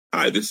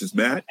Hi, this is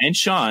Matt and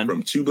Sean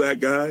from Two Black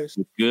Guys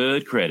with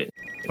Good Credit.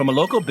 From a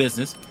local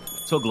business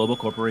to a global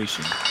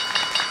corporation,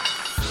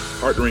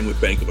 partnering with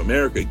Bank of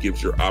America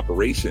gives your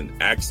operation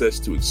access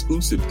to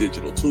exclusive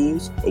digital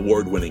tools,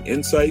 award-winning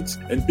insights,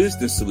 and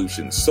business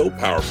solutions so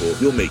powerful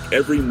you'll make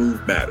every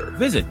move matter.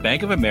 Visit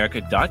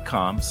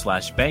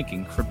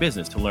bankofamerica.com/banking for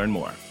business to learn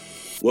more.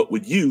 What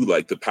would you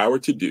like the power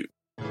to do?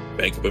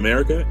 Bank of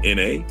America,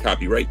 N.A.,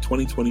 copyright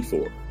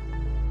 2024.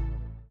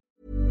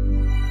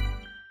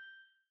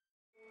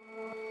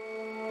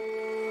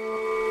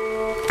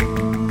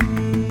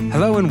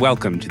 Hello and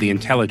welcome to The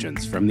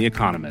Intelligence from The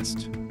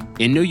Economist.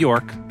 In New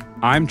York,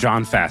 I'm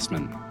John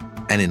Fassman.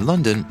 And in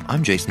London,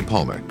 I'm Jason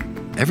Palmer.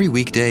 Every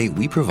weekday,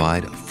 we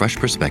provide a fresh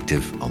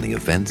perspective on the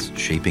events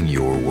shaping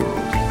your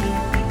world.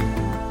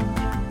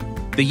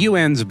 The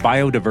UN's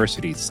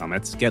biodiversity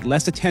summits get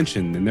less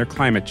attention than their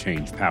climate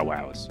change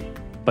powwows.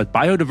 But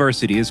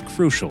biodiversity is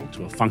crucial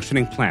to a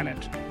functioning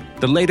planet.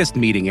 The latest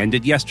meeting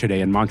ended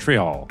yesterday in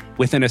Montreal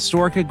with an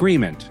historic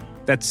agreement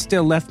that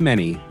still left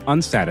many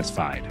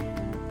unsatisfied.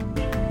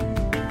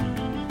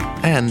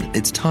 And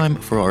it's time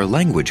for our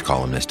language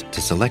columnist to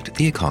select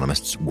The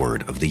Economist's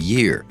Word of the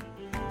Year.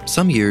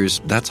 Some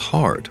years, that's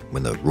hard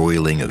when the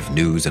roiling of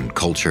news and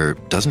culture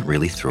doesn't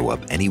really throw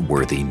up any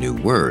worthy new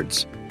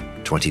words.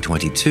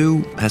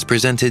 2022 has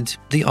presented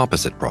the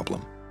opposite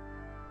problem.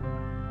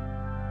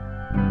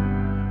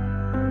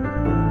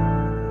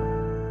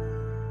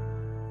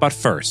 But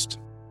first,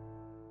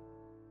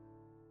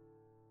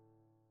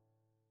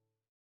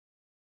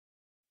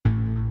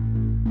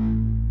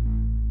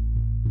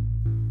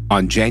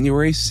 on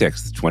January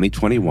 6,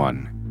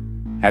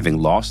 2021, having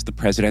lost the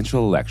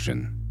presidential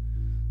election,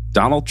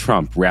 Donald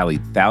Trump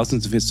rallied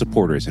thousands of his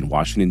supporters in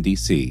Washington,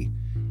 D.C.,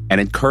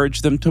 and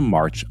encouraged them to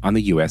march on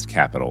the U.S.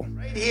 Capitol.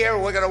 Right here,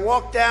 we're going to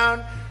walk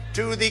down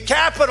to the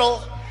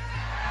Capitol,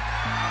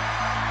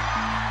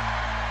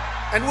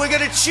 and we're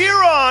going to cheer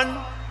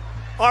on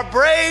our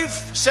brave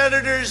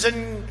senators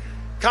and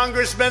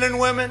congressmen and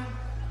women,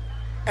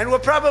 and we're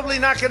probably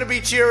not going to be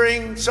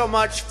cheering so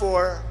much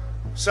for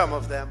some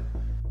of them.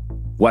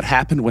 What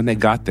happened when they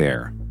got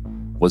there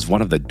was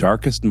one of the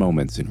darkest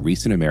moments in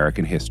recent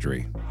American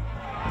history.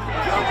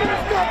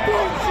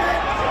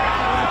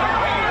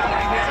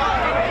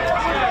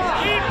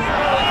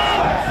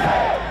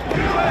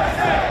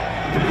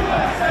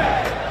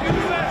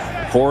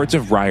 Hordes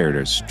of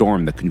rioters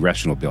stormed the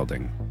Congressional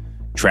building,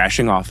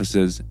 trashing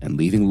offices and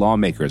leaving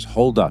lawmakers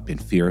holed up in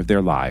fear of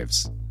their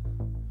lives.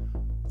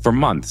 For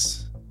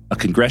months, a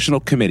congressional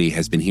committee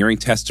has been hearing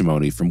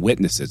testimony from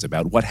witnesses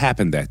about what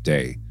happened that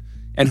day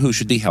and who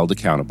should be held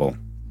accountable.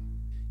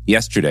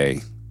 Yesterday,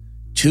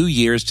 2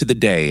 years to the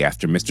day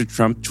after Mr.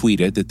 Trump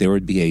tweeted that there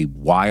would be a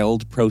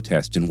wild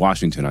protest in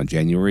Washington on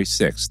January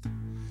 6th,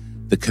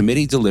 the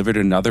committee delivered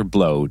another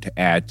blow to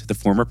add to the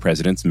former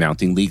president's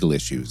mounting legal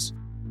issues.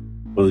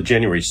 Well, the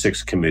January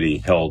 6th committee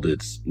held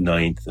its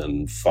ninth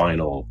and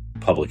final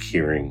public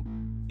hearing.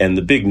 And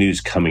the big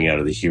news coming out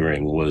of the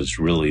hearing was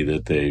really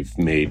that they've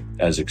made,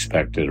 as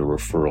expected, a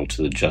referral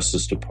to the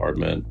Justice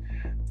Department,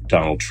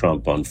 Donald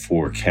Trump on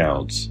 4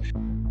 counts.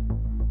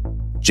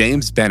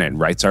 James Bennett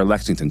writes our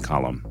Lexington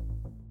column.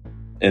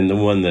 And the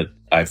one that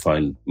I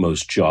find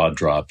most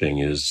jaw-dropping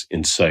is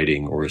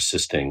inciting or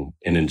assisting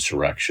an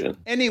insurrection.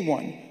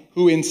 Anyone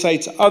who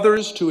incites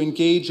others to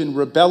engage in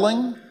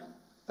rebelling,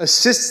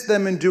 assists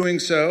them in doing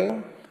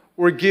so,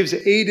 or gives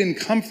aid and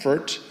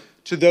comfort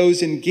to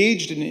those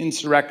engaged in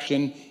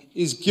insurrection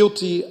is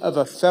guilty of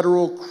a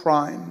federal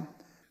crime.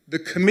 The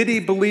committee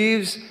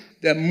believes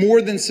that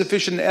more than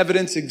sufficient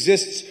evidence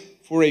exists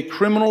for a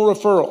criminal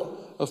referral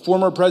of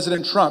former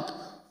President Trump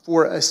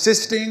for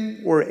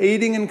assisting or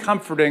aiding and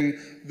comforting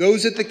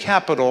those at the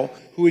Capitol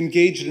who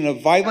engaged in a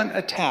violent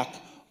attack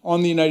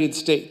on the United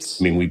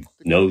States. I mean, we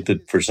know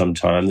that for some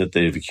time that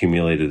they've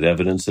accumulated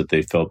evidence that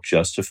they felt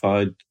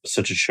justified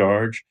such a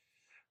charge.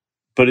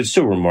 But it's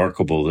still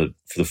remarkable that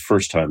for the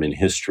first time in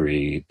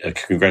history, a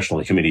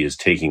congressional committee is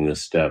taking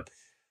this step.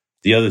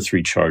 The other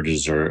 3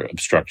 charges are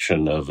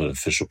obstruction of an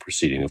official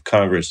proceeding of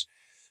Congress,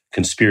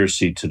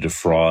 conspiracy to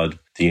defraud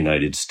the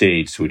United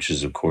States, which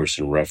is, of course,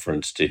 in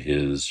reference to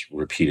his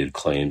repeated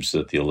claims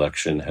that the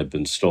election had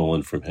been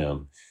stolen from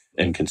him,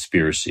 and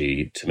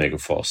conspiracy to make a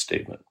false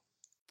statement.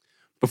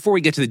 Before we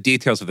get to the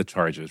details of the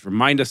charges,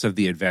 remind us of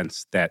the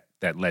events that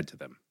led to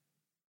them.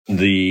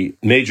 The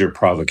major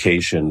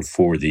provocation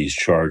for these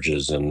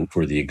charges and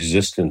for the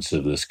existence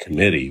of this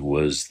committee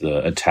was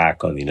the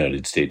attack on the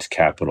United States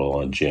Capitol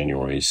on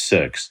January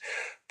 6th.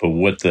 But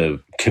what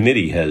the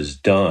committee has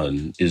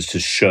done is to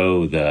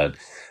show that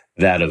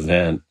that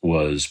event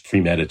was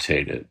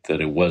premeditated,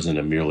 that it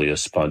wasn't merely a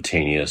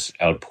spontaneous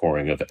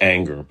outpouring of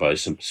anger by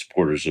some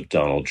supporters of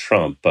Donald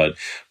Trump. But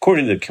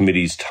according to the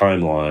committee's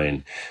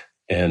timeline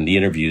and the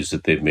interviews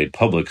that they've made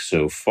public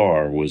so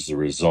far, was the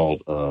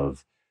result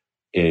of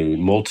a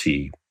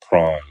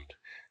multi-pronged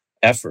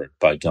effort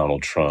by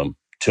Donald Trump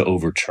to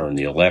overturn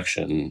the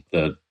election.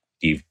 That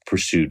he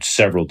pursued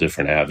several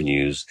different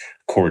avenues,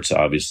 courts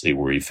obviously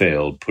where he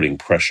failed, putting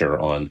pressure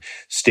on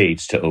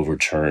states to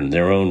overturn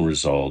their own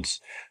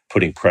results,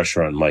 putting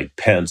pressure on Mike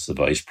Pence, the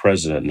vice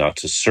president, not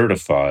to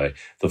certify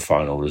the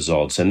final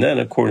results. And then,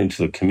 according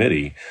to the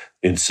committee,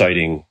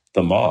 inciting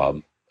the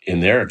mob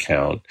in their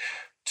account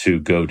to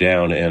go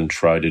down and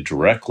try to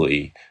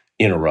directly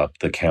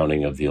interrupt the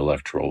counting of the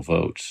electoral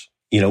votes.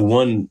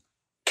 One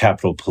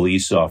Capitol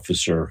Police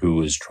officer who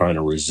was trying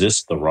to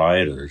resist the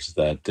rioters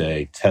that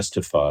day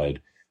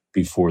testified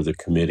before the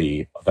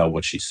committee about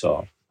what she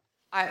saw.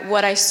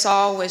 What I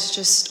saw was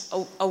just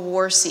a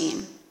war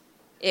scene.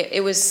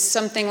 It was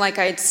something like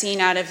I'd seen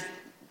out of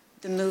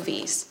the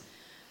movies.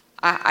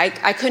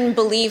 I couldn't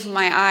believe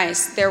my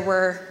eyes. There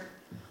were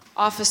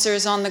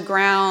officers on the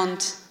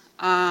ground,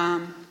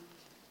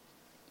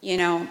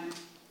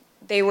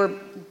 they were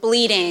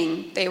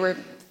bleeding, they were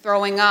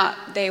throwing up,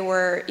 they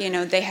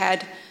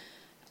had,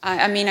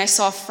 I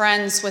saw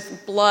friends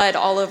with blood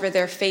all over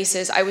their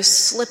faces. I was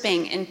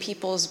slipping in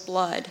people's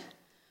blood.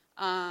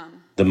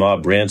 The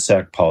mob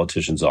ransacked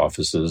politicians'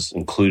 offices,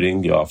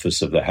 including the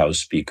office of the House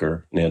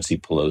Speaker, Nancy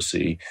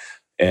Pelosi,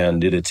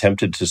 and it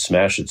attempted to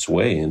smash its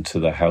way into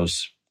the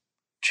House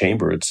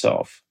chamber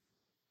itself.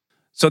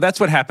 So that's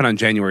what happened on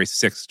January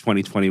 6,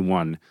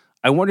 2021.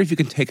 I wonder if you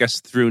can take us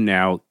through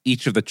now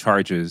each of the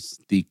charges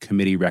the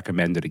committee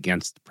recommended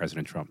against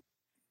President Trump.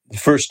 The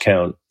first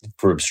count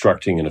for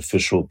obstructing an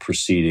official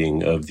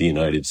proceeding of the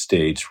United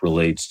States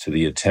relates to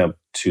the attempt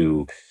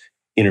to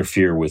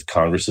interfere with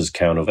Congress's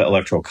count of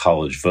electoral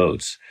college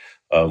votes,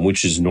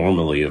 which is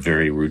normally a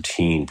very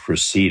routine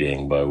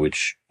proceeding by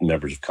which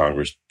members of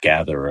Congress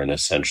gather and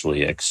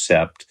essentially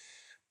accept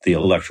the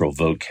electoral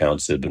vote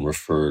counts that have been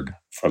referred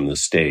from the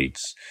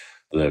states.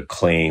 The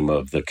claim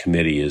of the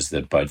committee is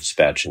that by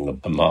dispatching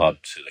a mob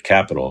to the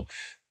Capitol,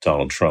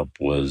 Donald Trump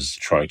was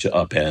trying to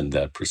upend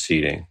that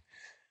proceeding.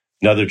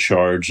 Another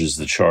charge is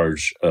the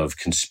charge of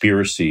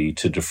conspiracy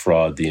to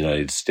defraud the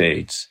United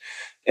States.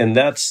 And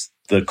that's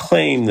the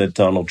claim that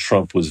Donald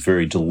Trump was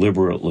very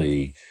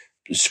deliberately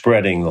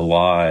spreading the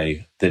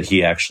lie that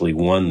he actually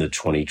won the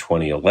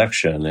 2020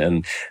 election.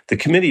 And the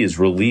committee has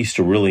released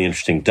a really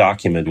interesting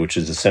document, which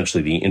is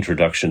essentially the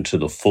introduction to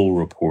the full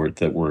report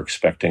that we're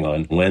expecting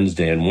on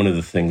Wednesday. And one of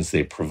the things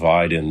they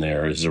provide in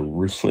there is a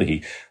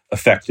really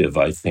effective,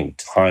 I think,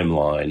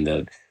 timeline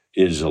that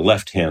is a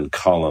left-hand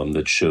column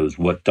that shows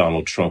what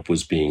Donald Trump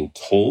was being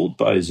told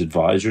by his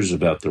advisors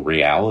about the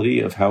reality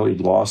of how he'd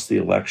lost the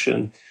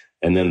election.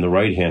 And then the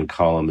right-hand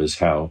column is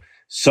how,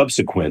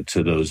 subsequent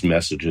to those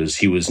messages,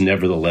 he was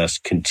nevertheless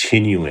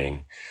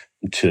continuing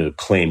to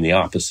claim the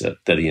opposite,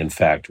 that he in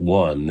fact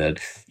won, that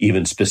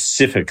even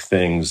specific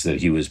things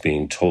that he was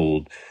being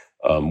told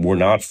were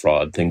not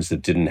fraud, things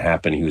that didn't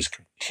happen, he was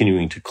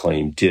continuing to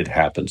claim did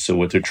happen. So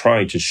what they're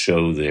trying to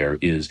show there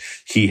is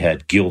he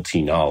had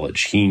guilty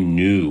knowledge. He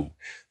knew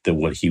that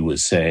what he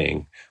was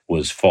saying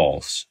was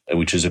false,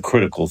 which is a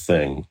critical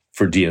thing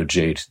for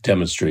DOJ to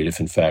demonstrate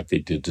if in fact they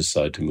did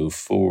decide to move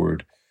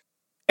forward.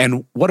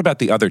 And what about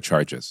the other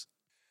charges?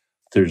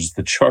 There's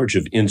the charge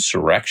of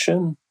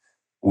insurrection,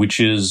 which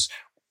is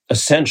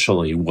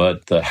essentially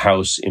what the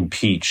House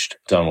impeached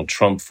Donald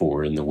Trump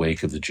for in the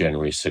wake of the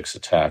January 6th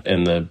attack.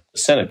 And the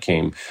Senate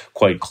came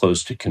quite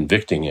close to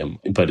convicting him,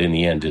 but in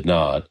the end did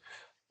not.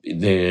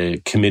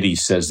 The committee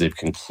says they've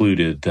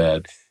concluded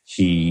that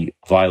he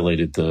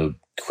violated the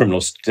criminal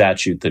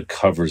statute that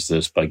covers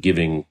this by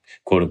giving,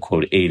 quote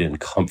unquote, aid and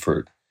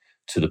comfort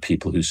to the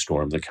people who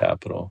stormed the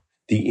Capitol.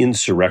 The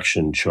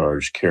insurrection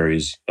charge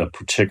carries a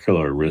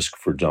particular risk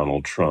for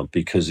Donald Trump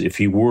because if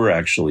he were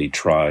actually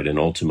tried and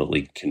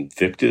ultimately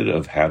convicted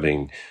of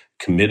having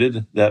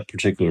committed that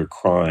particular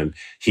crime,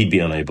 he'd be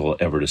unable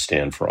ever to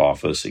stand for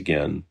office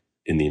again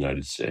in the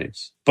United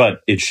States.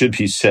 But it should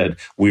be said,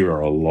 we are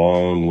a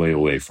long way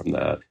away from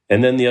that.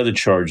 And then the other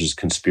charge is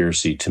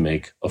conspiracy to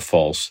make a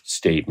false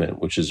statement,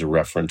 which is a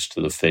reference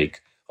to the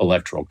fake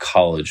electoral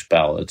college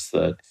ballots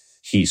that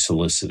he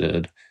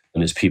solicited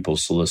and his people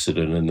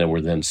solicited, and then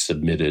were then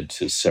submitted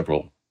to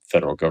several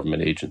federal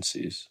government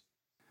agencies.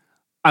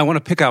 I want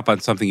to pick up on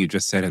something you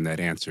just said in that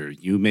answer.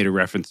 You made a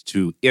reference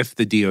to if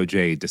the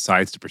DOJ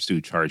decides to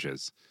pursue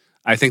charges.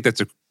 I think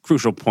that's a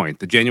crucial point.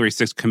 The January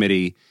 6th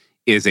committee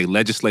is a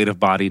legislative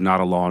body, not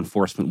a law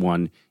enforcement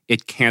one.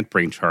 It can't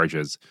bring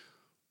charges.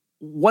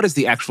 What is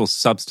the actual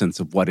substance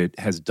of what it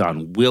has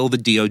done? Will the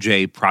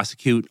DOJ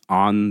prosecute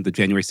on the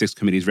January 6th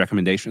committee's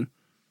recommendation?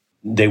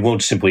 They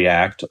won't simply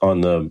act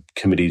on the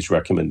committee's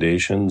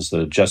recommendations.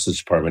 The Justice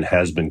Department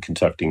has been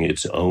conducting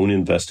its own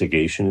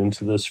investigation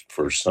into this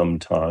for some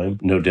time.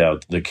 No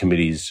doubt the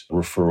committee's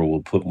referral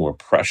will put more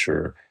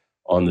pressure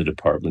on the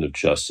Department of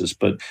Justice,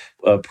 but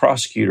a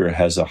prosecutor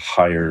has a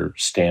higher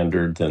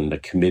standard than the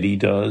committee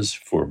does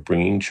for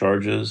bringing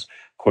charges.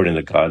 According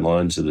to the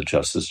guidelines of the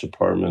Justice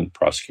Department, the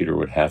prosecutor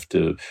would have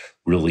to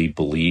really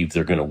believe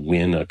they're going to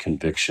win a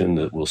conviction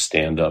that will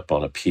stand up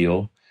on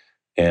appeal.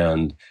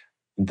 And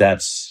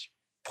that's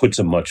puts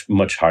a much,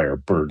 much higher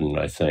burden,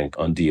 I think,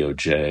 on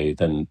DOJ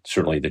than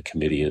certainly the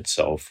committee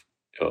itself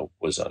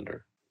was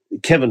under.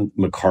 Kevin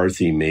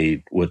McCarthy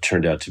made what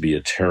turned out to be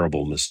a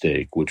terrible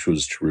mistake, which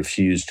was to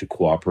refuse to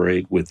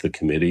cooperate with the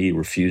committee,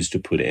 refuse to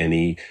put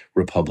any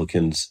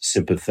Republicans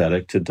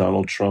sympathetic to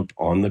Donald Trump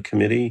on the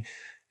committee.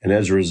 And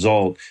as a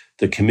result,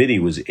 the committee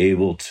was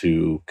able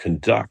to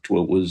conduct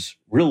what was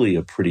really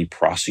a pretty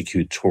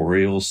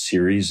prosecutorial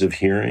series of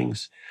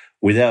hearings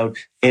without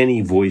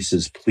any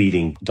voices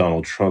pleading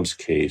Donald Trump's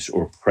case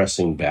or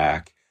pressing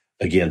back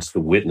against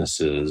the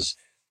witnesses.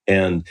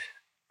 And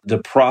the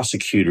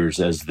prosecutors,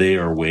 as they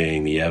are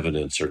weighing the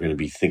evidence, are going to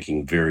be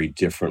thinking very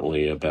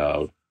differently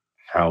about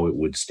how it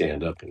would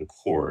stand up in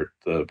court.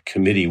 The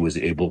committee was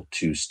able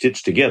to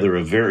stitch together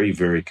a very,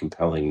 very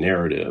compelling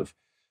narrative,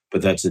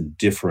 but that's a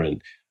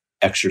different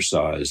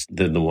exercise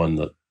than the one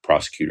that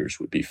prosecutors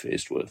would be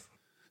faced with.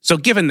 So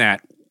given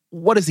that,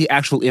 what is the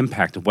actual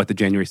impact of what the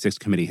January 6th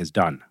committee has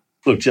done?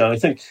 Look, John, I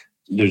think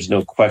there's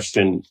no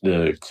question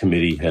the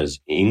committee has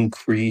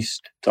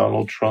increased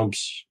Donald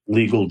Trump's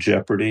legal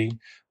jeopardy.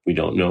 We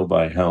don't know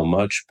by how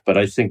much, but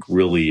I think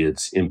really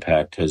its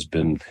impact has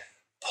been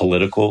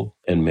political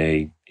and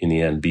may, in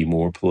the end, be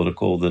more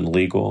political than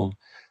legal.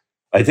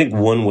 I think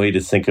one way to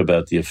think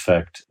about the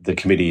effect the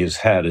committee has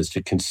had is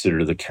to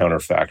consider the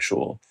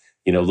counterfactual.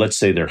 Let's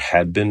say there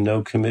had been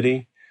no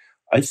committee.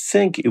 I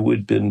think it would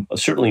have been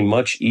certainly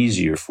much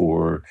easier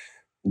for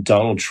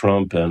Donald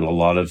Trump and a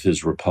lot of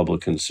his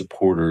Republican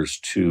supporters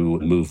to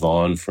move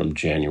on from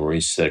January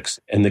 6th.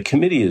 And the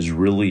committee has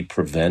really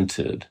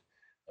prevented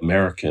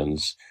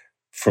Americans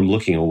from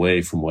looking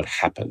away from what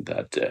happened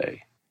that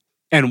day.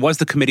 And was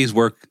the committee's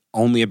work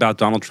only about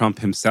Donald Trump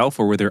himself,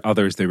 or were there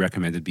others they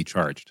recommended be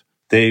charged?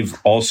 They've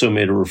also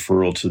made a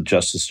referral to the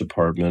Justice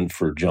Department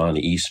for John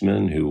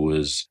Eastman, who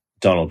was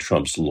Donald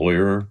Trump's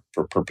lawyer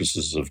for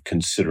purposes of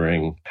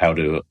considering how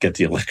to get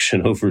the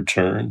election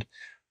overturned,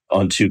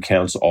 on 2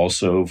 counts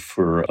also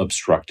for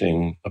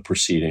obstructing a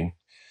proceeding.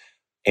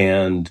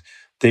 And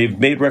they've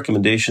made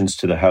recommendations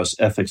to the House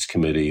Ethics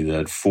Committee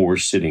that 4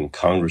 sitting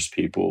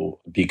congresspeople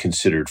be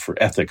considered for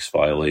ethics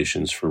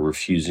violations for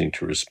refusing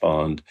to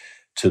respond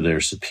to their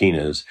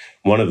subpoenas.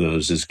 One of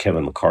those is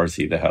Kevin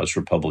McCarthy, the House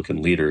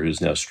Republican leader, who's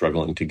now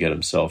struggling to get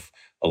himself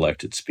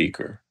elected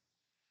speaker.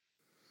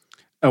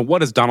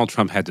 What has Donald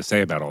Trump had to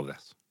say about all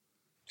this?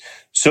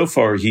 So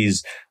far,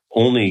 he's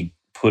only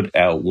put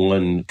out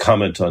one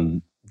comment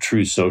on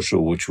Truth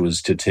Social, which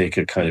was to take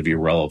a kind of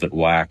irrelevant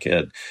whack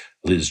at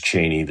Liz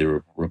Cheney,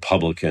 the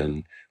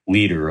Republican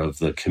leader of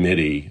the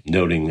committee,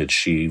 noting that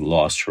she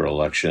lost her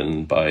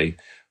election by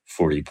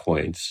 40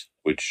 points,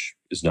 which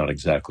is not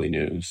exactly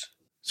news.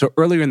 So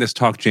earlier in this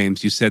talk,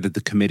 James, you said that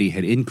the committee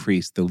had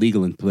increased the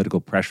legal and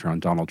political pressure on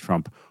Donald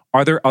Trump.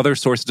 Are there other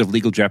sources of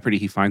legal jeopardy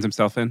he finds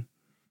himself in?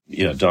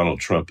 Yeah,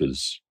 Donald Trump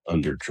is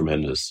under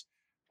tremendous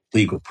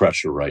legal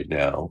pressure right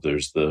now.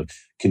 There's the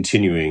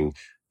continuing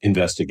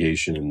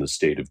investigation in the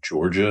state of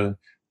Georgia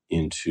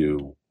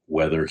into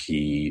whether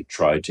he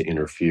tried to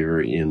interfere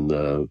in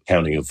the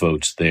counting of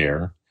votes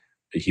there.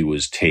 He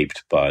was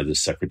taped by the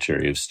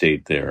Secretary of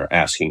State there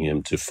asking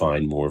him to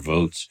find more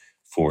votes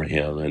for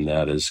him, and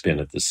that has been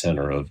at the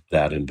center of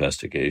that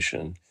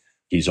investigation.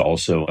 He's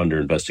also under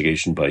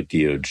investigation by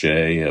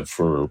DOJ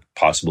for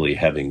possibly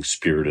having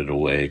spirited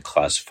away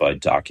classified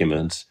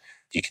documents.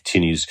 He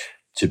continues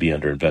to be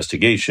under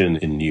investigation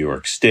in New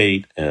York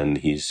State, and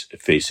he's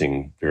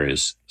facing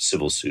various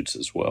civil suits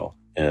as well.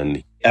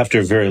 And after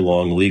a very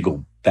long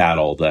legal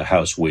battle, the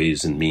House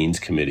Ways and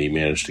Means Committee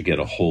managed to get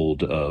a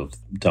hold of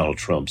Donald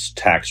Trump's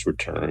tax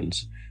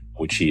returns,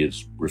 which he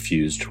has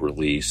refused to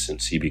release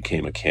since he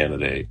became a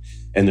candidate.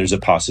 And there's a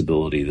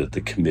possibility that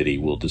the committee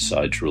will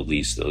decide to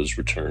release those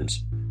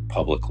returns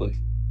publicly.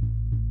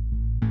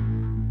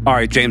 All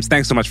right, James,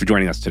 thanks so much for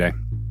joining us today.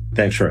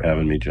 Thanks for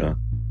having me,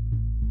 John.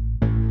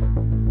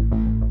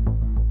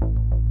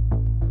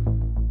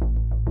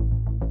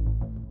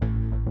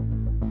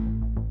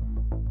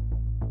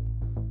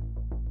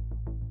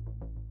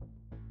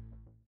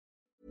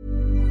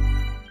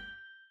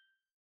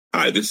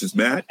 Hi, this is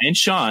Matt and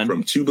Sean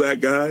from Two Black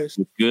Guys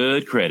with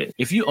Good Credit.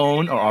 If you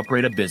own or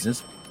operate a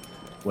business,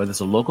 whether it's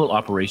a local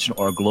operation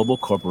or a global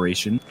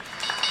corporation,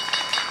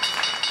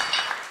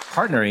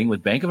 partnering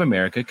with Bank of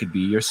America could be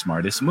your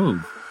smartest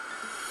move.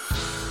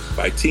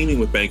 By teaming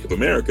with Bank of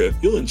America,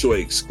 you'll enjoy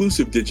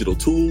exclusive digital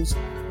tools,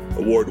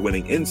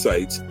 award-winning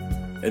insights,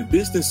 and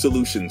business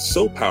solutions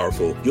so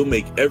powerful you'll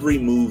make every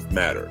move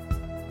matter.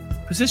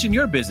 Position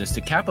your business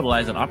to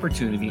capitalize on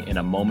opportunity in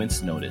a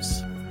moment's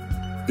notice.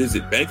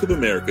 Visit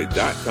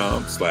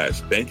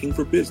bankofamerica.com/banking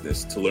for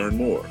business to learn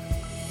more.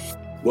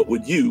 What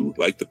would you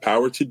like the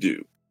power to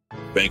do?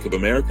 Bank of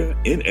America,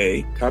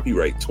 N.A.,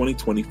 copyright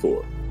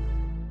 2024.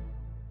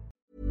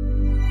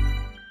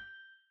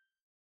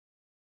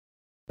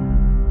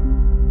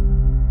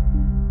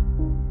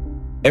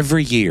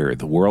 Every year,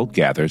 the world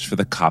gathers for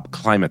the COP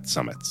Climate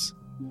Summits,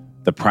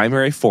 the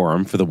primary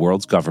forum for the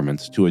world's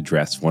governments to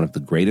address one of the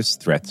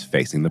greatest threats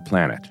facing the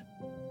planet.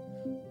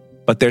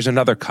 But there's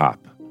another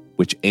COP,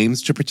 which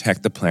aims to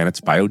protect the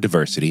planet's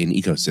biodiversity and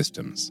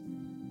ecosystems.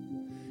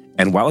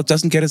 And while it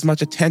doesn't get as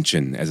much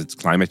attention as its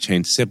climate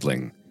change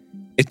sibling,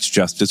 it's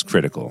just as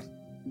critical.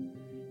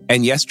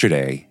 And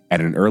yesterday,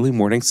 at an early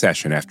morning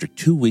session after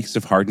 2 weeks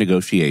of hard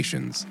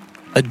negotiations,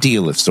 a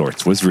deal of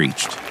sorts was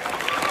reached.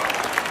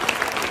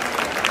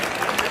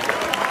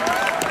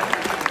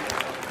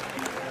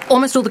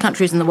 Almost all the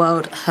countries in the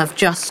world have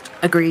just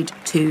agreed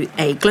to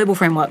a global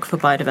framework for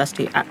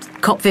biodiversity at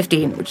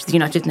COP15, which is the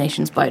United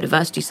Nations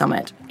Biodiversity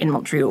Summit in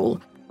Montreal.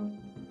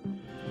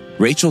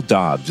 Rachel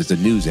Dobbs is a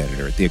news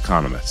editor at The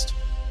Economist.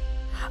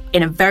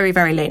 In a very,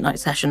 very late night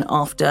session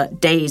after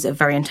days of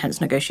very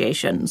intense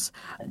negotiations,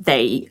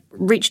 they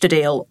reached a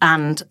deal,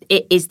 and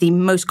it is the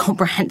most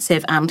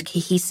comprehensive and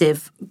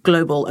cohesive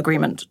global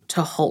agreement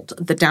to halt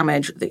the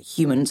damage that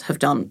humans have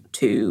done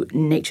to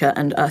nature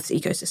and Earth's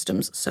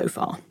ecosystems so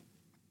far.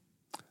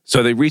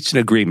 So they reached an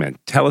agreement.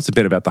 Tell us a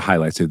bit about the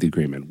highlights of the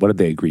agreement. What did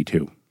they agree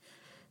to?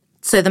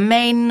 So the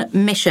main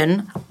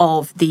mission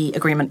of the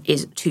agreement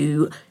is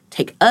to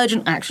take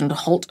urgent action to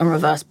halt and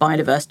reverse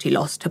biodiversity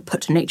loss to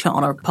put nature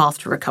on a path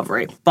to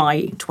recovery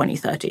by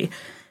 2030.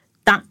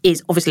 That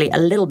is obviously a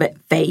little bit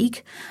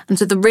vague. And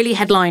so the really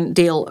headline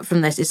deal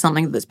from this is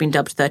something that's been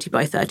dubbed 30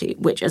 by 30,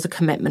 which is a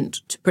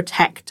commitment to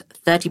protect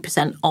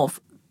 30%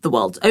 of the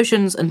world's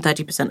oceans and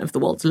 30% of the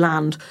world's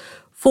land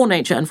for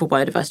nature and for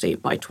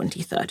biodiversity by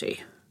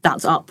 2030.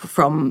 That's up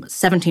from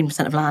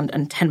 17% of land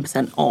and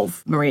 10%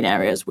 of marine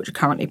areas, which are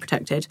currently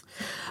protected.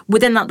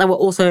 Within that, there were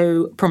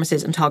also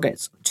promises and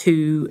targets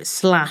to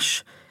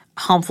slash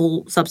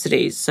harmful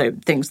subsidies, so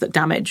things that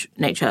damage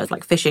nature,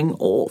 like fishing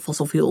or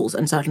fossil fuels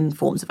and certain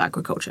forms of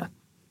agriculture.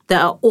 There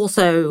are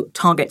also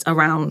targets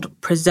around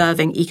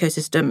preserving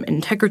ecosystem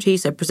integrity,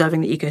 so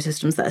preserving the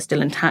ecosystems that are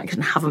still intact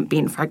and haven't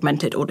been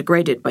fragmented or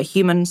degraded by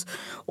humans,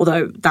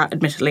 although that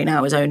admittedly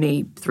now is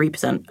only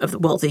 3% of the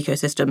world's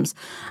ecosystems.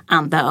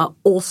 And there are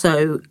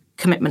also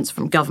commitments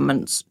from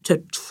governments to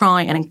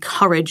try and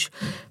encourage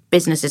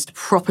businesses to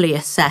properly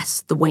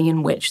assess the way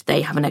in which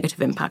they have a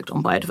negative impact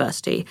on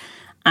biodiversity,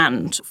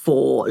 and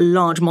for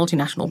large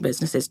multinational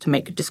businesses to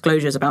make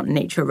disclosures about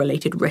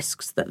nature-related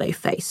risks that they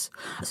face.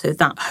 So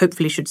that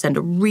hopefully should send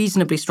a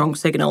reasonably strong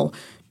signal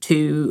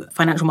to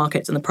financial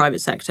markets and the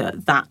private sector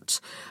that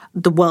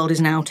the world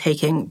is now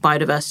taking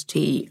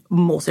biodiversity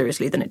more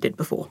seriously than it did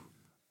before.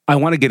 I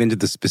want to get into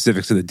the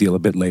specifics of the deal a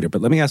bit later,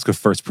 but let me ask a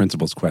first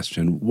principles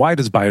question. Why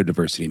does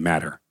biodiversity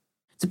matter?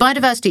 So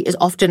biodiversity is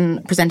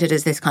often presented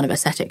as this kind of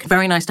aesthetic,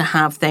 very nice to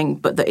have thing,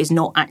 but that is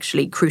not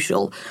actually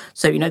crucial.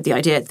 So, the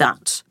idea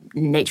that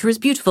nature is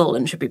beautiful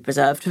and should be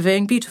preserved for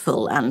being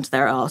beautiful, and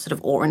there are sort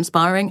of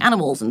awe-inspiring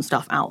animals and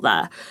stuff out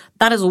there.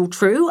 That is all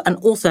true. And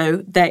also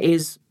there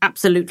is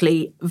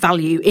absolutely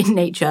value in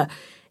nature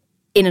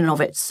in and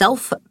of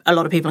itself. A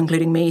lot of people,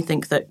 including me,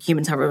 think that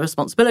humans have a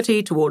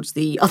responsibility towards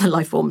the other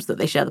life forms that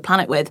they share the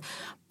planet with.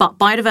 But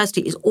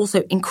biodiversity is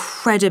also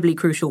incredibly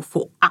crucial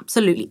for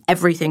absolutely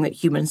everything that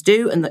humans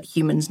do and that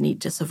humans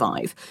need to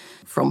survive.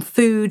 From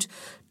food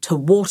to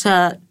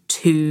water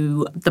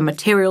to the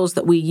materials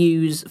that we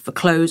use for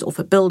clothes or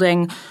for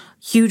building.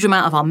 Huge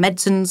amount of our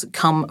medicines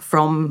come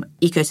from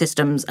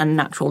ecosystems and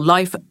natural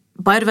life.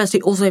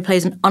 Biodiversity also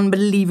plays an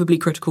unbelievably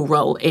critical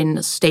role in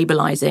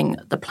stabilising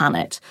the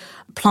planet.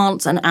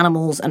 Plants and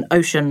animals and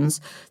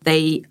oceans,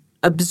 they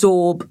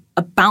absorb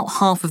about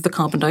half of the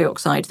carbon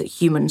dioxide that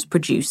humans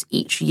produce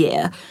each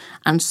year,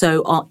 and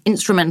so are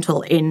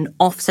instrumental in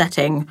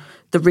offsetting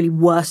the really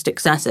worst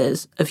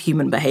excesses of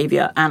human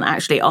behaviour, and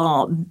actually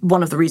are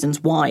one of the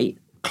reasons why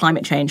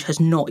climate change has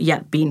not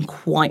yet been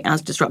quite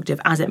as destructive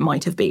as it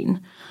might have been.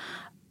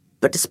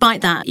 But despite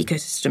that,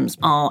 ecosystems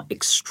are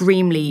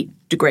extremely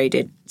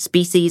degraded.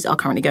 Species are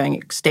currently going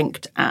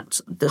extinct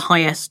at the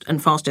highest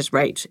and fastest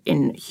rate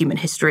in human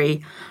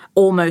history.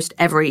 Almost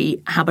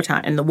every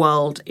habitat in the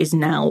world is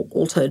now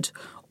altered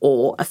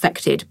or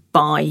affected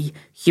by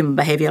human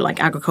behaviour,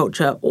 like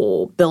agriculture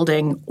or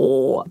building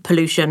or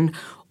pollution.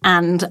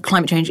 And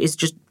climate change is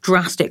just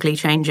drastically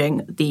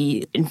changing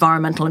the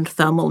environmental and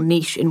thermal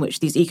niche in which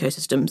these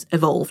ecosystems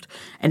evolved,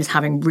 and is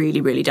having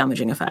really, really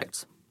damaging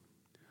effects.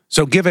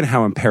 So given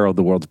how imperiled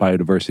the world's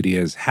biodiversity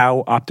is,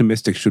 how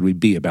optimistic should we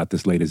be about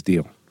this latest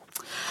deal?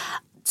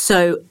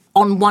 So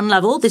on one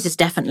level, this is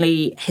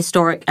definitely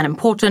historic and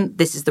important.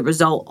 This is the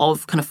result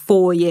of kind of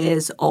 4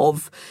 years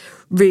of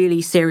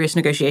really serious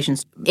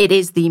negotiations. It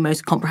is the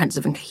most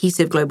comprehensive and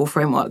cohesive global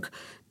framework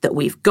that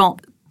we've got.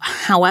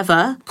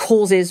 However,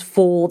 causes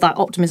for that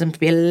optimism to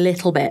be a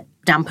little bit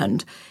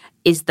dampened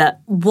is that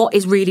what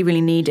is really,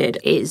 really needed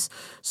is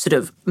sort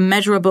of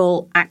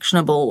measurable,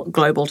 actionable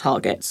global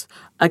targets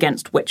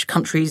against which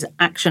countries'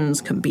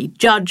 actions can be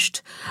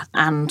judged,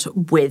 and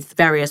with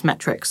various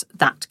metrics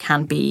that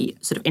can be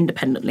sort of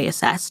independently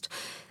assessed.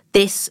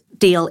 This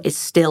deal is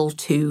still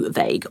too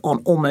vague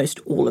on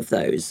almost all of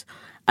those.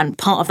 And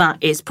part of that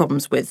is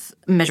problems with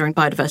measuring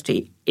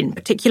biodiversity in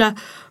particular,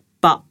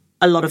 but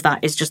a lot of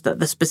that is just that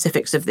the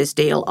specifics of this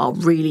deal are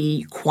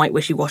really quite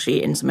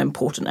wishy-washy in some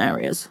important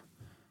areas.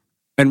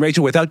 And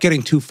Rachel, without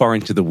getting too far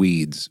into the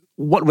weeds,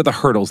 what were the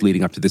hurdles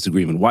leading up to this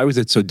agreement? Why was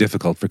it so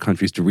difficult for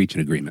countries to reach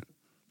an agreement?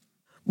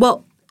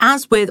 Well,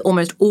 as with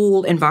almost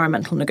all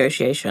environmental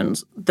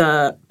negotiations,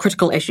 the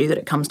critical issue that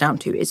it comes down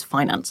to is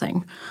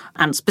financing.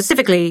 And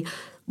specifically,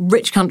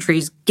 rich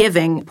countries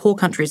giving poor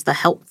countries the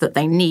help that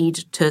they need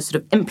to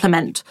sort of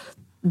implement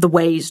the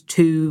ways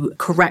to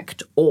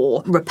correct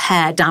or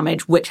repair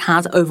damage which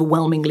has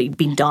overwhelmingly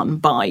been done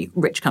by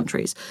rich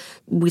countries.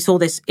 We saw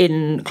this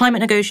in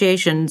climate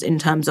negotiations in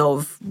terms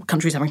of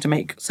countries having to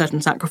make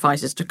certain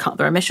sacrifices to cut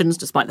their emissions,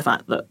 despite the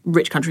fact that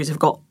rich countries have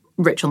got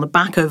rich on the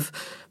back of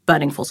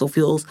burning fossil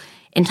fuels.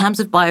 In terms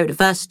of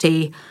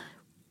biodiversity,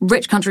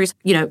 rich countries,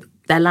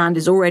 their land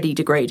is already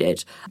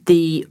degraded.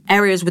 The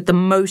areas with the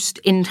most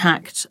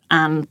intact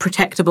and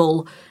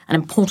protectable and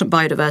important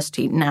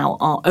biodiversity now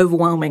are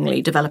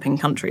overwhelmingly developing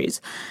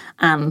countries.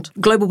 And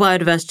global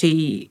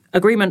biodiversity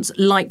agreements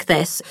like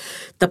this,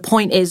 the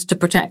point is to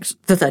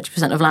protect the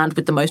 30% of land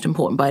with the most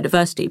important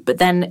biodiversity. But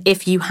then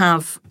if you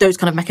have those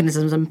kind of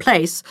mechanisms in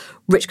place,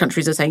 rich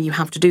countries are saying you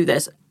have to do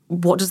this.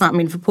 What does that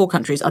mean for poor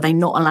countries? Are they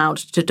not allowed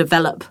to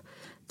develop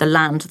the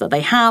land that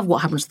they have?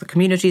 What happens to the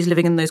communities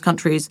living in those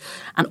countries?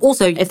 And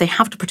also, if they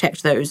have to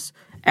protect those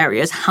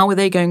areas, how are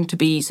they going to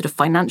be sort of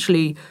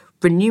financially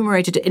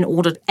remunerated in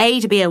order, A,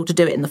 to be able to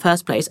do it in the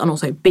first place, and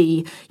also,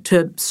 B,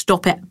 to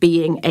stop it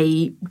being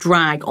a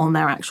drag on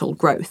their actual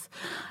growth?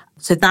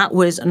 So that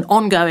was an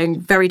ongoing,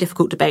 very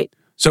difficult debate.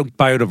 So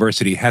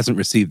biodiversity hasn't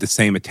received the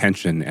same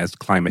attention as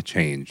climate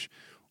change.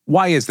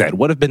 Why is that?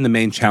 What have been the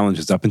main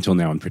challenges up until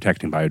now in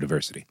protecting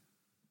biodiversity?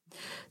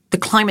 The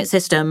climate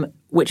system,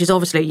 which is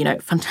obviously,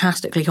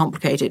 fantastically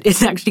complicated,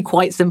 is actually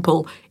quite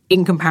simple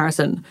in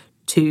comparison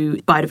to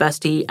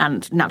biodiversity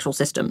and natural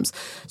systems.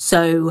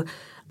 So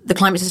the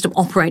climate system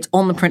operates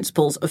on the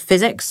principles of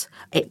physics.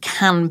 It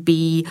can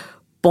be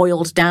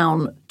boiled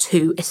down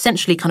to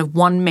essentially kind of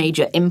one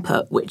major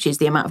input, which is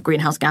the amount of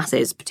greenhouse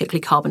gases, particularly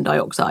carbon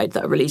dioxide,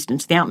 that are released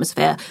into the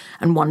atmosphere,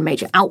 and one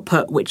major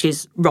output, which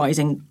is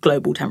rising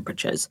global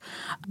temperatures.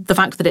 The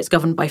fact that it's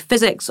governed by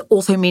physics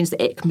also means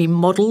that it can be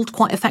modelled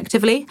quite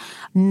effectively.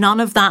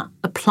 None of that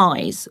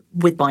applies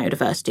with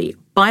biodiversity.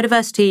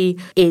 Biodiversity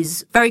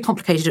is very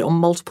complicated on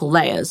multiple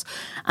layers,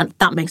 and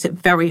that makes it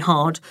very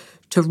hard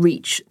to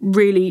reach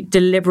really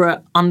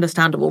deliberate,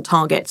 understandable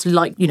targets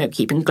like,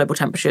 keeping global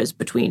temperatures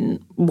between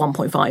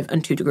 1.5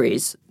 and 2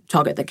 degrees,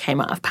 target that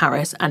came out of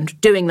Paris, and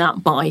doing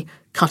that by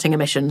cutting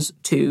emissions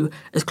to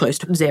as close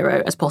to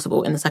zero as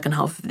possible in the second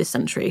half of this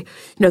century.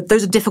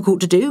 Those are difficult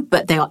to do,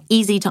 but they are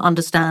easy to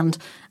understand,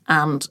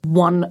 and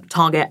one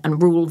target and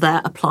rule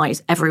there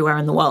applies everywhere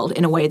in the world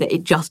in a way that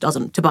it just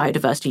doesn't to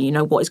biodiversity.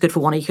 What is good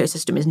for one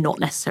ecosystem is not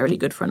necessarily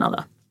good for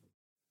another.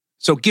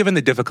 So given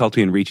the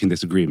difficulty in reaching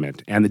this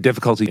agreement and the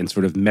difficulty in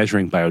sort of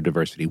measuring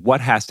biodiversity, what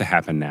has to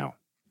happen now?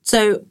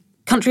 So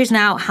countries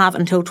now have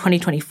until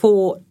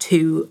 2024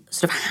 to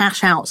sort of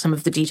hash out some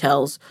of the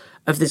details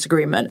of this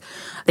agreement.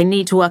 They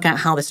need to work out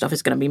how this stuff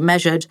is going to be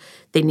measured.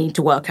 They need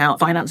to work out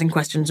financing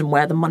questions and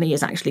where the money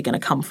is actually going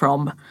to come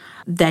from.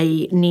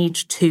 They need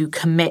to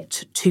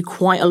commit to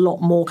quite a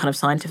lot more kind of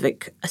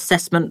scientific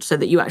assessment so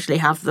that you actually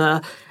have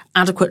the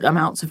adequate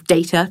amounts of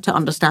data to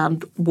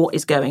understand what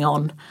is going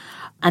on.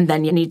 And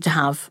then you need to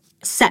have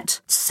set,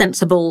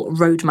 sensible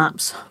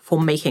roadmaps for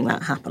making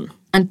that happen.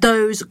 And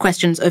those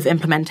questions of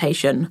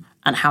implementation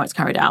and how it's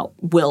carried out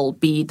will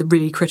be the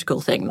really critical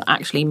thing that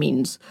actually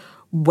means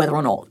whether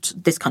or not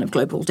this kind of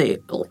global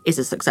deal is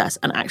a success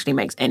and actually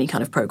makes any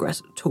kind of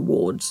progress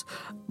towards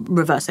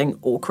reversing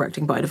or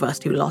correcting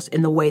biodiversity loss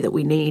in the way that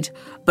we need,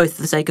 both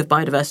for the sake of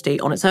biodiversity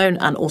on its own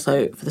and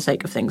also for the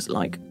sake of things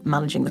like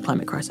managing the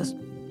climate crisis.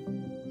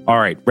 All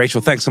right,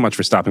 Rachel, thanks so much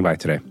for stopping by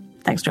today.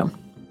 Thanks, John.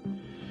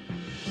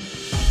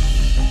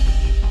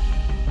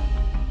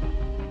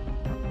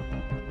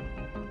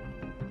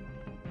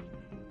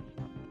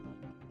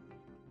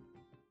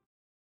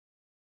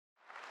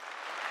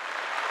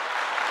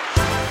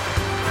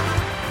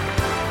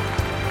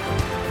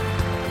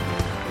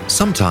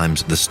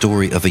 Sometimes the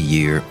story of a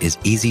year is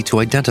easy to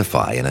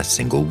identify in a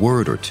single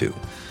word or two.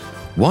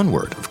 One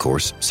word, of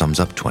course, sums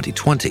up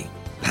 2020,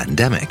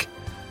 pandemic.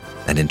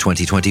 And in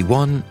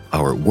 2021,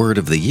 our word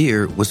of the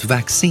year was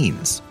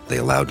vaccines. They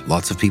allowed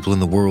lots of people in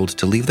the world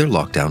to leave their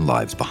lockdown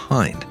lives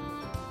behind.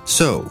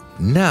 So,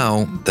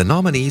 now, the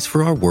nominees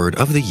for our word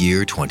of the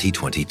year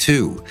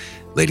 2022.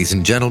 Ladies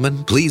and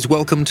gentlemen, please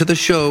welcome to the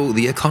show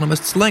The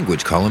Economist's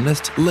language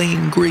columnist,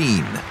 Lane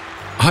Green.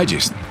 Hi,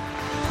 Jason.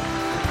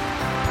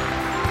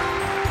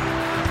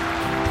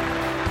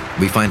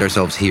 We find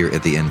ourselves here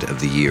at the end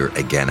of the year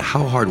again.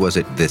 How hard was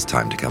it this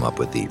time to come up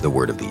with the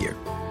word of the year?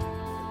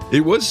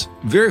 It was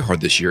very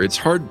hard this year. It's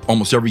hard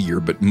almost every year,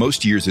 but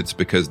most years it's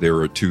because there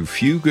are too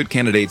few good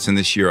candidates. And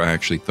this year I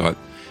actually thought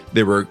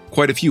there were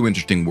quite a few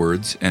interesting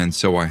words. And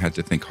so I had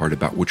to think hard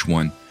about which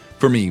one,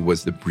 for me,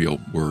 was the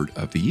real word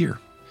of the year.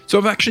 So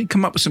I've actually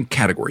come up with some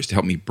categories to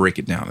help me break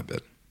it down a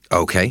bit.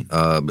 Okay,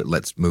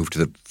 let's move to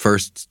the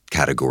first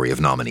category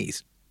of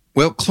nominees.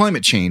 Well,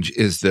 climate change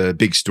is the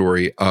big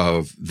story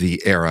of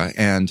the era,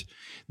 and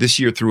This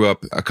year threw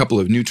up a couple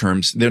of new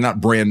terms. They're not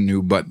brand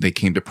new, but they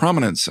came to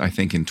prominence, I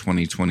think, in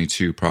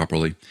 2022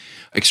 properly.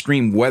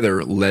 Extreme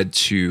weather led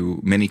to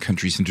many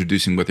countries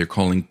introducing what they're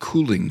calling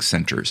cooling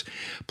centers,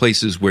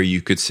 places where you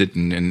could sit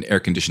in an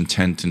air-conditioned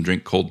tent and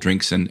drink cold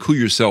drinks and cool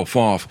yourself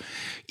off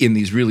in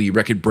these really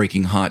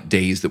record-breaking hot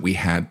days that we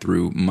had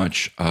through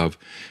much of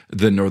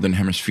the Northern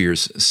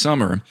Hemisphere's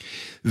summer.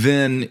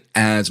 Then,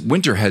 as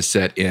winter has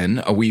set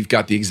in, we've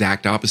got the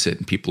exact opposite,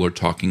 and people are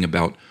talking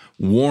about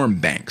warm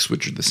banks,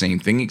 which are the same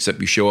thing,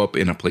 except you show up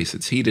in a place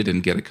that's heated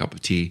and get a cup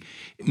of tea.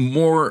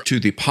 More to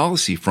the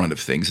policy front of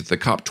things, at the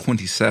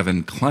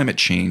COP27 climate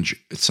change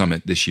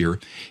summit this year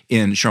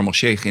in Sharm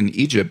el-Sheikh in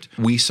Egypt,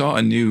 we saw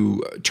a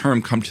new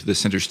term come to the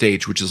center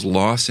stage, which is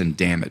loss and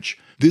damage.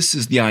 This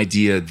is the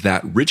idea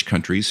that rich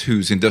countries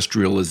whose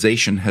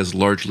industrialization has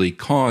largely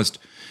caused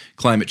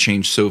climate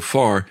change so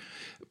far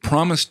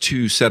promise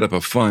to set up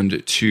a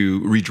fund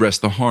to redress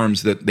the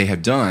harms that they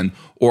have done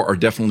or are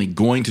definitely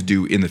going to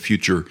do in the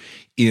future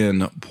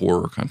in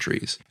poorer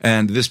countries.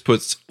 And this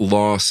puts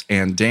loss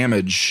and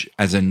damage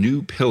as a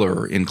new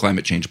pillar in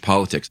climate change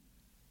politics.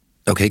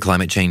 Okay,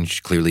 climate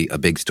change, clearly a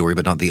big story,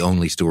 but not the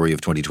only story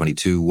of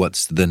 2022.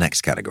 What's the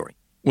next category?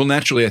 Well,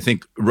 naturally, I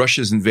think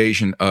Russia's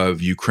invasion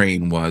of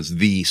Ukraine was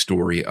the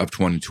story of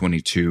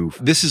 2022.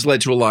 This has led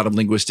to a lot of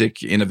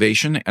linguistic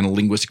innovation and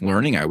linguistic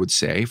learning, I would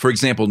say. For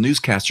example,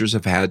 newscasters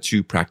have had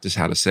to practice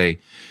how to say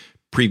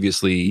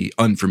previously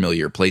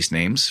unfamiliar place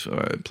names,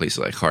 places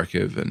like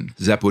Kharkiv and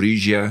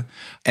Zaporizhia.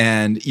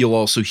 And you'll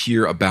also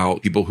hear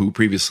about people who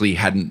previously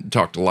hadn't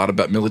talked a lot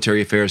about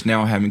military affairs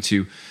now having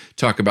to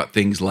talk about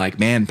things like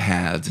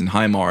MANPADS and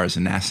HIMARS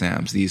and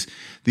NASAMS,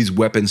 these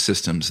weapon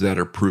systems that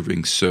are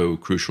proving so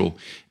crucial.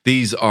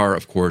 These are,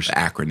 of course,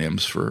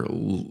 acronyms for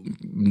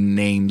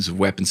names of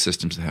weapon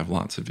systems that have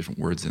lots of different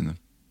words in them.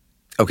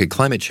 Okay,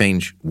 climate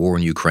change, war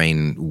in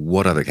Ukraine,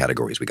 what other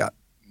categories we got?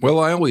 Well,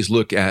 I always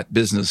look at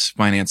business,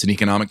 finance, and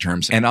economic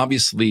terms. And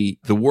obviously,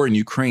 the war in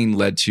Ukraine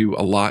led to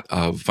a lot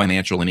of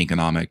financial and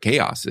economic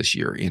chaos this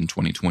year in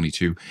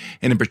 2022.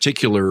 And in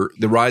particular,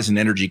 the rise in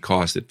energy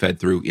costs that fed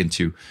through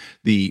into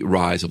the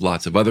rise of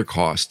lots of other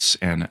costs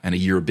and a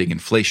year of big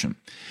inflation.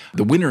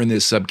 The winner in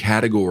this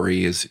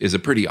subcategory is a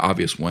pretty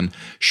obvious one.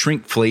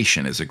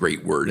 Shrinkflation is a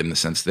great word in the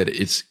sense that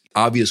it's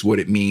obvious what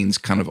it means,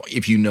 kind of,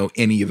 if you know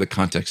any of the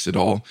context at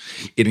all.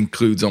 It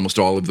includes almost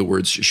all of the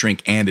words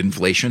shrink and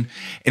inflation.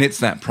 And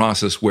it's that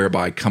process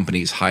whereby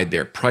companies hide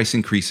their price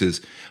increases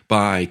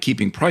by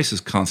keeping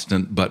prices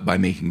constant, but by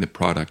making the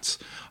products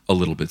a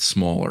little bit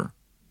smaller.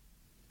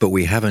 But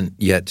we haven't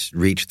yet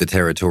reached the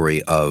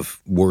territory of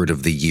word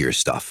of the year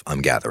stuff,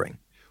 I'm gathering.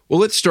 Well,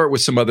 let's start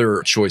with some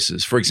other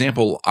choices. For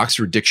example,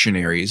 Oxford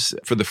Dictionaries,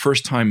 for the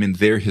first time in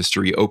their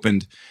history,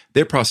 opened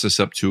their process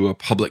up to a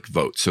public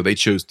vote. So they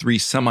chose 3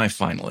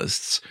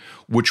 semifinalists,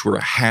 which were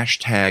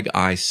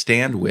I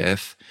stand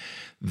with,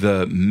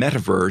 the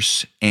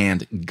metaverse,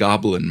 and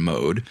goblin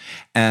mode.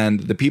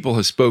 And the people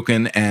have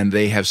spoken, and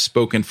they have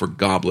spoken for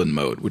goblin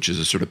mode, which is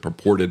a sort of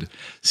purported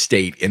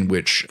state in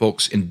which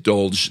folks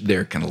indulge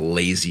their kind of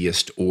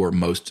laziest or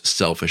most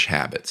selfish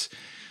habits.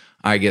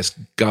 I guess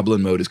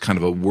goblin mode is kind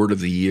of a word of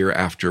the year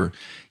after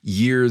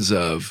years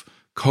of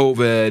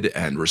COVID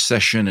and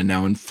recession and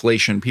now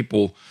inflation.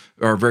 People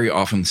are very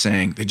often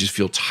saying they just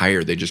feel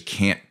tired. They just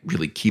can't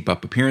really keep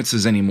up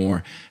appearances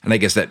anymore. And I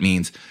guess that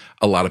means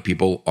a lot of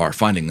people are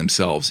finding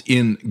themselves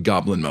in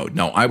goblin mode.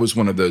 Now, I was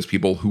one of those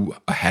people who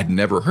had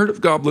never heard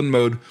of goblin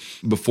mode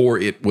before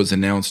it was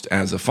announced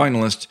as a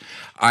finalist.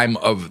 I'm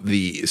of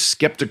the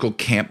skeptical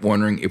camp,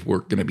 wondering if we're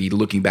going to be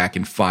looking back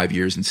in 5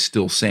 years and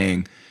still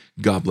saying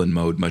goblin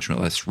mode, much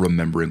less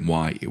remembering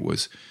why it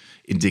was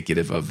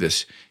indicative of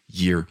this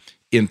year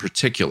in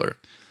particular.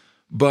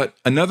 But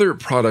another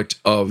product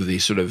of the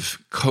sort of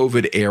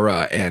COVID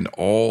era and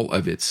all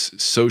of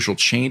its social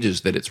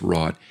changes that it's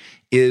wrought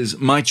is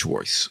my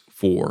choice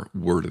for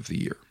word of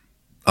the year.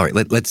 All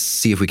right, let's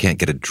see if we can't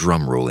get a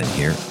drum roll in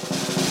here.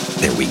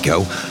 There we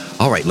go.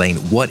 All right, Lane,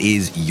 what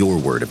is your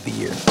word of the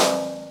year?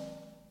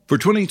 For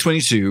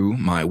 2022,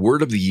 my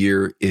word of the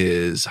year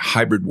is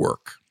hybrid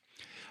work.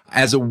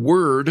 As a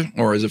word,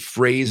 or as a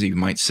phrase, you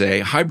might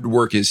say, hybrid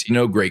work is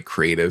no great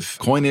creative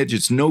coinage.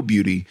 It's no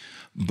beauty,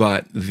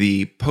 but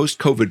the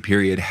post-COVID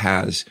period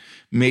has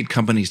made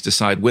companies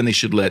decide when they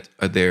should let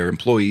their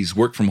employees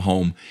work from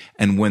home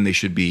and when they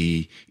should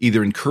be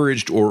either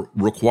encouraged or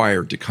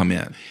required to come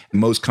in.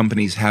 Most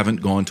companies haven't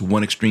gone to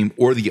one extreme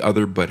or the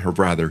other, but have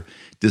rather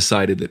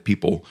decided that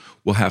people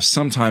will have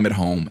some time at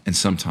home and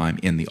some time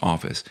in the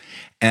office.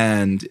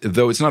 And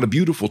though it's not a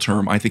beautiful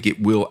term, I think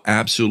it will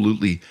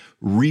absolutely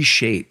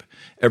reshape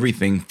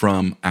everything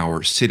from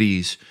our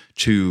cities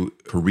to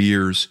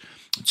careers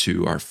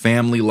to our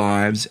family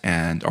lives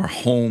and our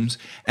homes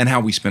and how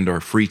we spend our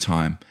free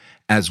time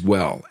as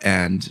well.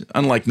 And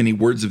unlike many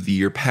words of the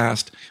year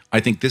past, I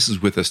think this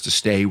is with us to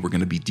stay. We're going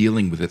to be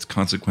dealing with its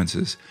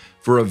consequences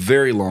for a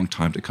very long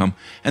time to come.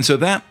 And so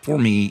that, for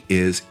me,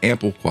 is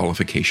ample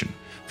qualification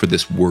for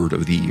this word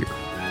of the year.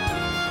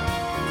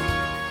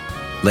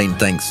 Lane,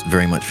 thanks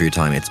very much for your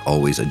time. It's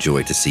always a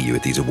joy to see you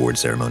at these award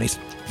ceremonies.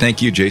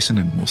 Thank you, Jason,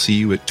 and we'll see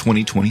you at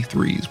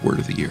 2023's Word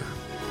of the Year.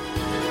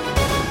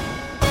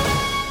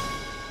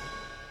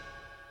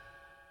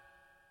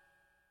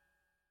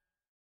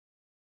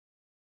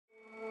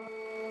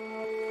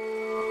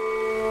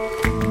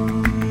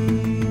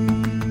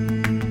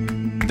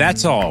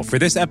 That's all for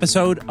this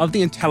episode of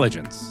The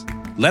Intelligence.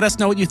 Let us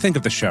know what you think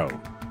of the show.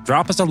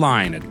 Drop us a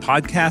line at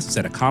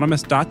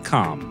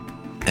podcasts@economist.com.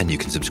 And you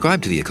can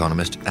subscribe to The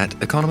Economist at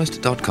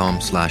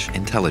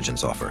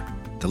economist.com/intelligence offer.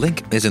 The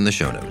link is in the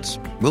show notes.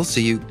 We'll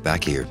see you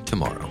back here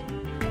tomorrow.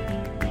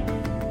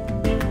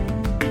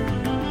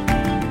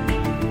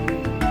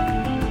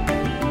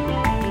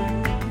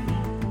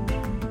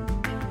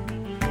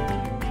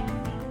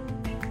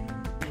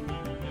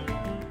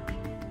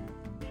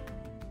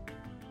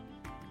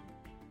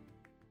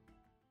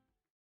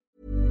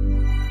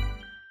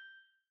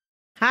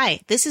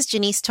 Hi, this is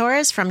Janice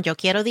Torres from Yo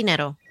Quiero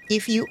Dinero.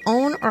 If you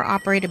own or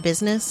operate a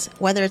business,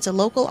 whether it's a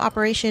local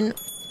operation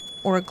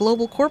or a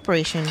global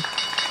corporation,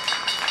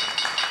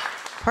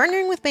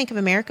 partnering with Bank of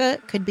America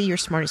could be your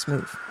smartest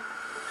move.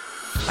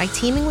 By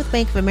teaming with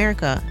Bank of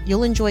America,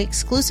 you'll enjoy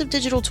exclusive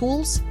digital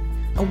tools,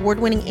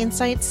 award-winning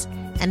insights,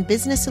 and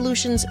business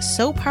solutions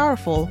so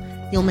powerful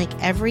you'll make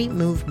every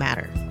move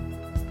matter.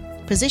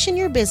 Position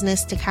your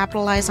business to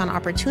capitalize on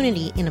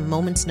opportunity in a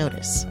moment's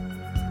notice.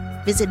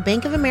 Visit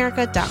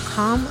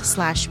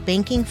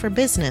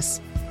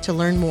bankofamerica.com/banking-for-business to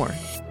learn more.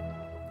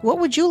 What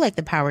would you like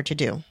the power to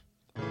do?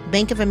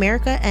 Bank of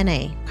America,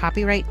 N.A.,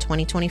 copyright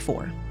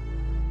 2024.